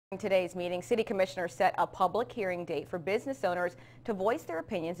Today's meeting, city commissioners set a public hearing date for business owners to voice their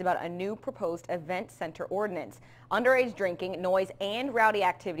opinions about a new proposed event center ordinance. Underage drinking, noise, and rowdy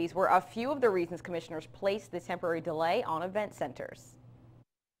activities were a few of the reasons commissioners placed the temporary delay on event centers.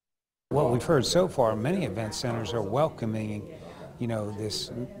 What we've heard so far, many event centers are welcoming,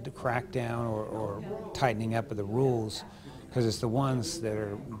 this crackdown or tightening up of the rules, because it's the ones that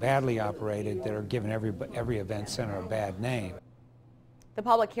are badly operated that are giving every event center a bad name. The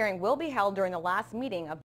public hearing will be held during the last meeting of